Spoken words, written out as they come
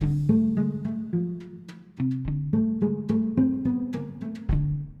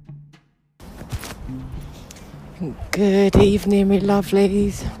Good evening, me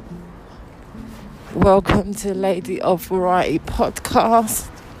lovelies. Welcome to Lady of Variety podcast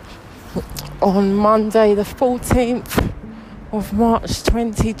on Monday the 14th of March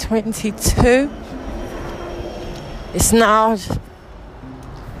 2022. It's now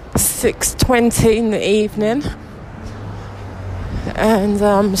 6:20 in the evening and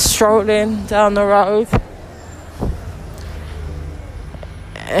I'm strolling down the road,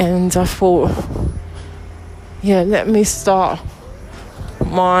 and I thought, let me start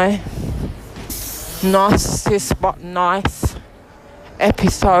my Narcissist but Nice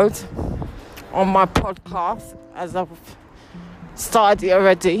episode on my podcast, as I've started it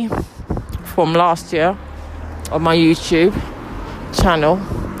already from last year on my YouTube channel.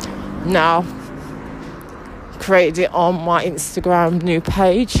 Now created it on my Instagram new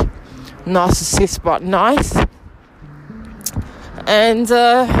page, Narcissist but Nice. And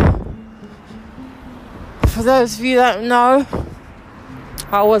for those of you that don't know,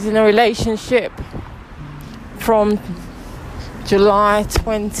 I was in a relationship from July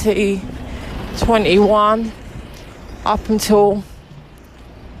 2021 up until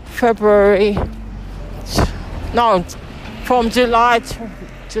from July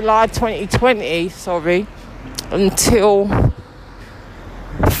 2020, until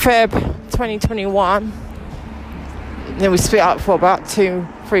Feb 2021. Then we split up for about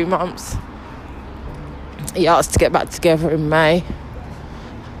 2-3 months. He asked to get back together in May,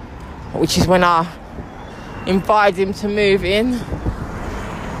 which is when I invited him to move in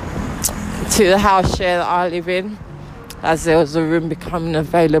to the house share that I live in, as there was a room becoming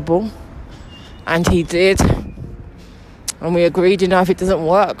available. And he did. And we agreed, if it doesn't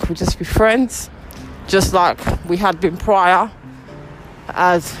work, we'll just be friends, just like we had been prior,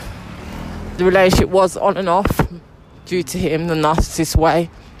 as the relationship was on and off due to him, the narcissist way,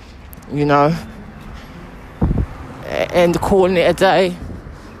 and calling it a day.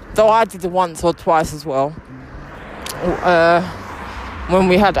 Though I did it once or twice as well, when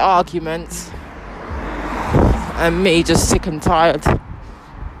we had arguments and me just sick and tired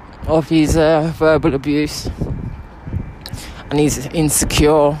of his verbal abuse and his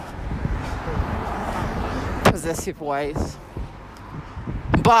insecure, possessive ways.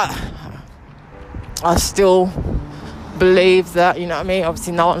 But I still believe that,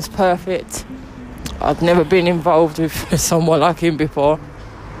 obviously no one's perfect. I've never been involved with someone like him before,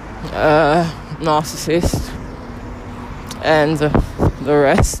 narcissist and the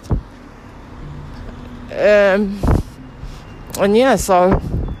rest. So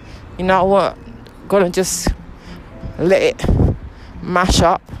you know what, gonna just let it mash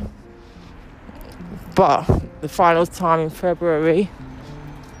up. But the final time in February,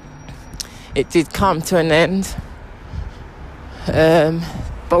 it did come to an end.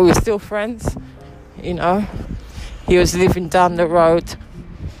 But we were still friends. He was living down the road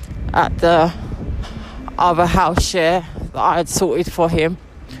at the other house share that I had sorted for him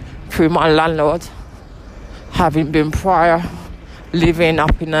through my landlord, having been prior living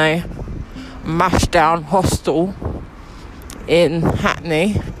up in a mashed down hostel in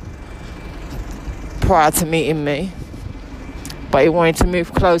Hackney prior to meeting me. But he wanted to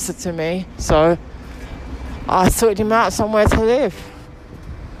move closer to me, so I sorted him out somewhere to live.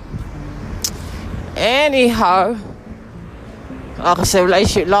 Anyhow, like I said,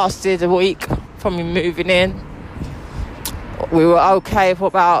 relationship lasted a week from him moving in. We were okay for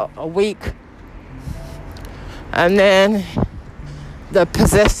about a week, and then the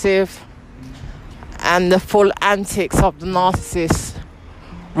possessive and the full antics of the narcissist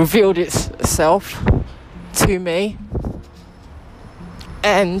revealed itself to me.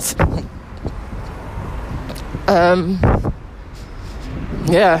 And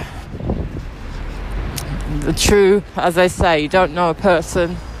the true, as I say, you don't know a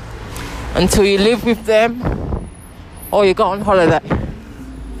person until you live with them or you go on holiday.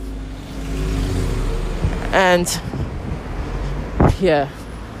 And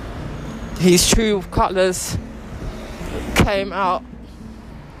his true colours came out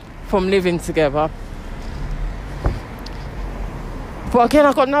from living together. But again,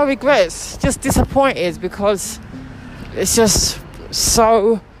 I've got no regrets, just disappointed, because it's just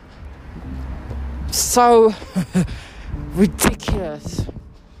so ridiculous.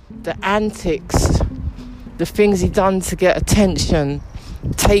 The antics, the things he done to get attention,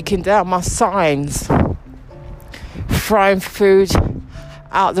 taking down my signs, throwing food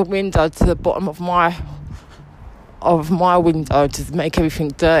out the window to the bottom of my window to make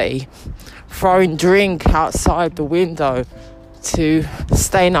everything dirty, throwing drink outside the window to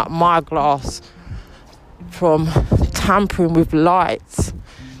stain up my glass, from tampering with lights,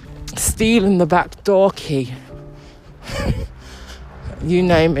 stealing the back door key, you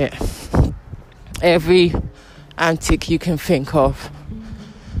name it. Every antic you can think of,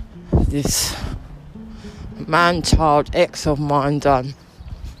 this man-child ex of mine done.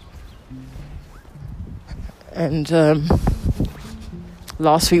 And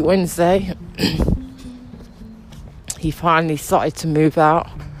last week Wednesday, he finally started to move out,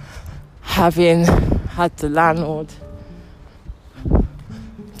 having had the landlord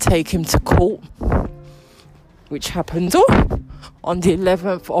take him to court, which happened on the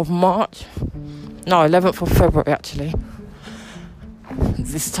 11th of March. No, 11th of February actually.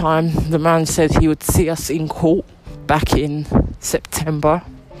 This time the man said he would see us in court back in September.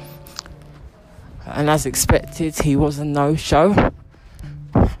 And as expected, he was a no-show.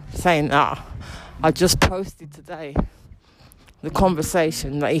 Saying that, I just posted today the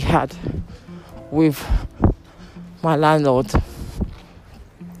conversation that he had with my landlord,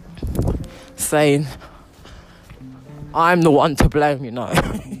 saying, I'm the one to blame, you know.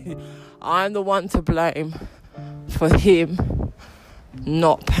 I'm the one to blame for him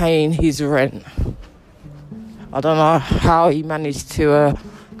not paying his rent. I don't know how he managed to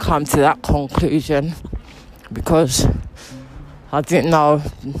come to that conclusion, because I didn't know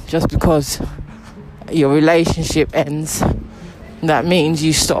just because your relationship ends, that means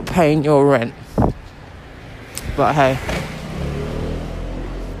you stop paying your rent. But hey,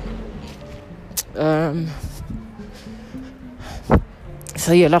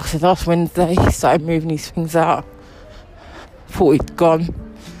 so yeah, like I said, last Wednesday he started moving his things out. Thought he'd gone,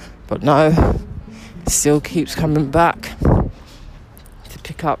 but no, still keeps coming back to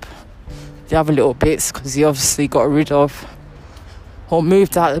pick up the other little bits, because he obviously got rid of or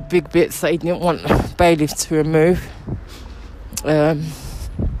moved out the big bits that he didn't want bailiffs to remove. And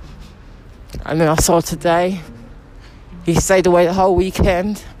then I saw today he stayed away the whole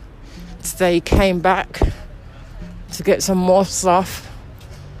weekend. Today he came back to get some more stuff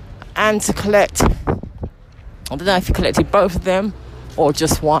and to collect, I don't know if he collected both of them or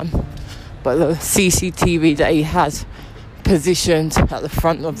just one, but the CCTV that he has positioned at the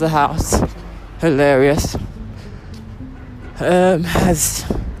front of the house, hilarious, has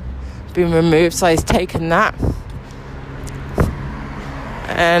been removed. So he's taken that,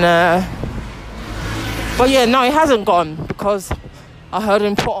 and but yeah, no, he hasn't gone, because I heard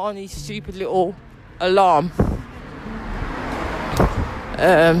him put on his stupid little alarm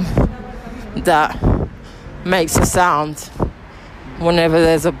that makes a sound whenever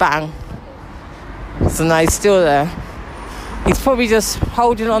there's a bang. So now he's still there. He's probably just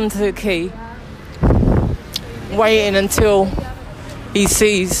holding on to the key, waiting until he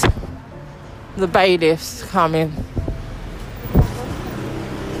sees the bailiffs coming.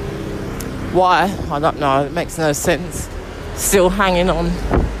 Why? I don't know. It makes no sense. Still hanging on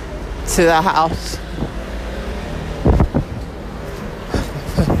to the house.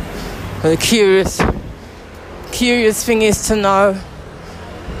 The curious thing is to know,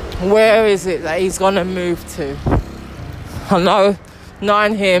 where is it that he's going to move to? I know,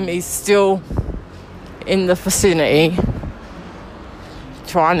 knowing him, he's still in the vicinity,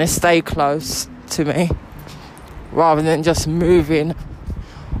 trying to stay close to me, rather than just moving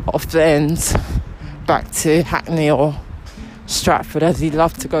off the ends back to Hackney or Stratford, as he'd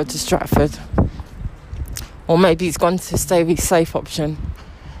love to go to Stratford. Or maybe he's gone to stay with his safe option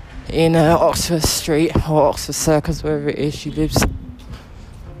in Oxford Street or Oxford Circus, wherever it is she lives.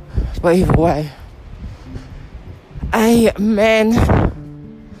 But either way, amen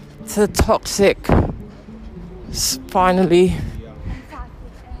to the toxic finally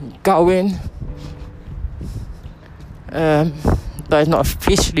going. Though it's not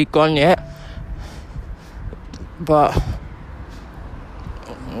officially gone yet, but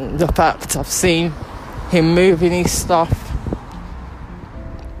the fact I've seen him moving his stuff,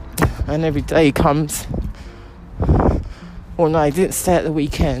 and every day he comes. Well, no, he didn't stay at the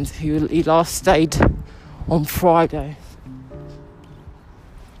weekend. He last stayed on Friday.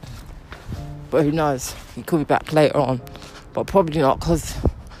 But who knows? He could be back later on. But probably not, because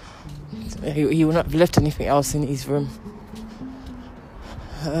he will not have left anything else in his room.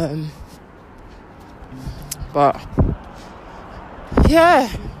 But yeah.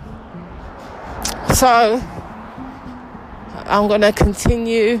 So I'm going to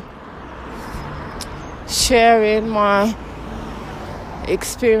continue sharing my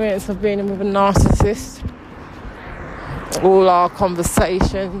experience of being with a narcissist. All our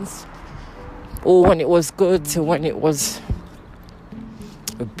conversations, all when it was good to when it was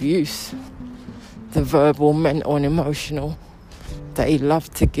abuse, the verbal, mental and emotional that he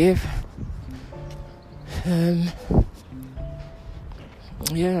loved to give.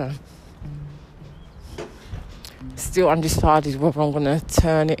 Yeah. Still undecided whether I'm going to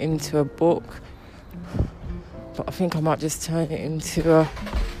turn it into a book. But I think I might just turn it into a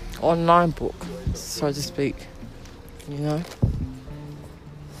online book, so to speak. You know?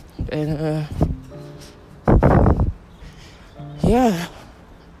 And, yeah.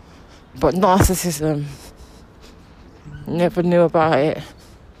 But narcissism, never knew about it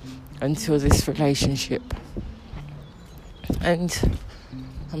until this relationship. And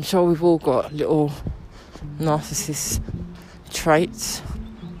I'm sure we've all got little narcissist traits,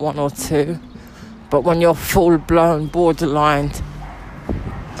 one or two. But when you're full-blown, borderline,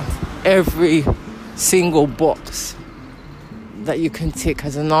 every single box that you can tick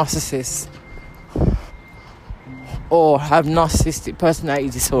as a narcissist or have narcissistic personality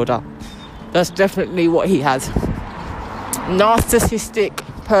disorder, that's definitely what he has. Narcissistic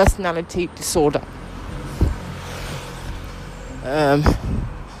personality disorder. Yeah,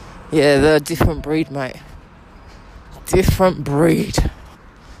 they're a different breed, mate. Different breed.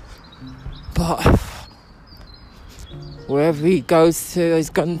 But wherever he goes to, he's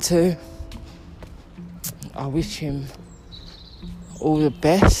gone to, I wish him all the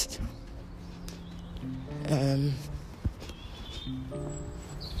best.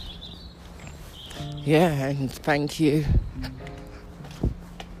 Yeah, and thank you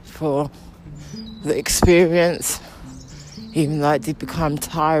for the experience, even though it did become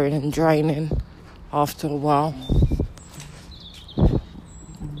tiring and draining after a while.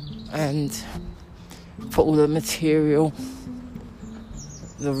 And for all the material,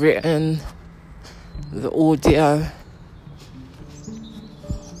 the written, the audio.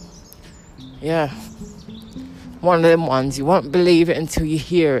 Yeah. One of them ones, you won't believe it until you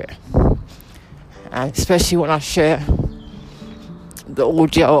hear it. And especially when I share the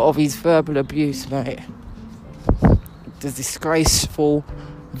audio of his verbal abuse, mate. The disgraceful,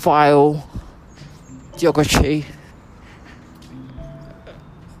 vile, derogatory,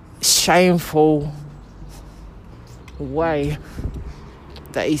 shameful way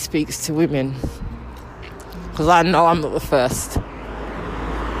that he speaks to women. Because I know I'm not the first.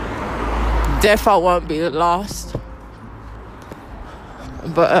 Death I won't be the last.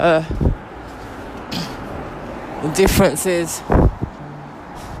 But the difference is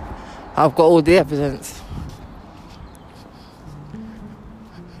I've got all the evidence.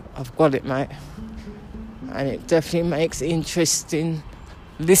 I've got it, mate. And it definitely makes interesting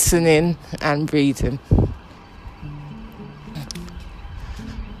listening and reading.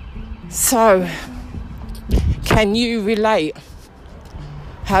 So, can you relate?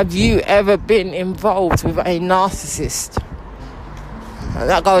 Have you ever been involved with a narcissist? And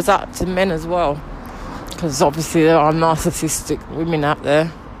that goes out to men as well, because obviously there are narcissistic women out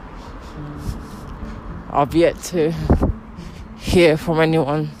there. I've yet to hear from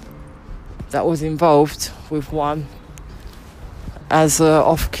anyone that was involved with one as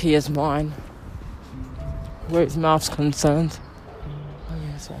off-key as mine, where his mouth's concerned. Oh,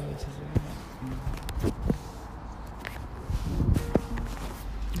 yeah, sorry.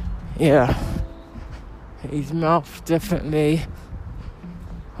 Yeah, his mouth definitely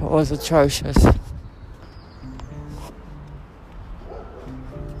was atrocious.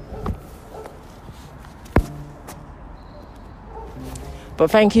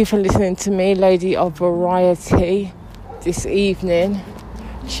 But thank you for listening to me, Lady of Variety, this evening.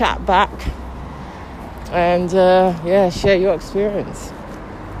 Chat back and share your experience.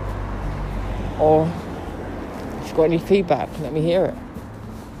 Or if you've got any feedback, let me hear it.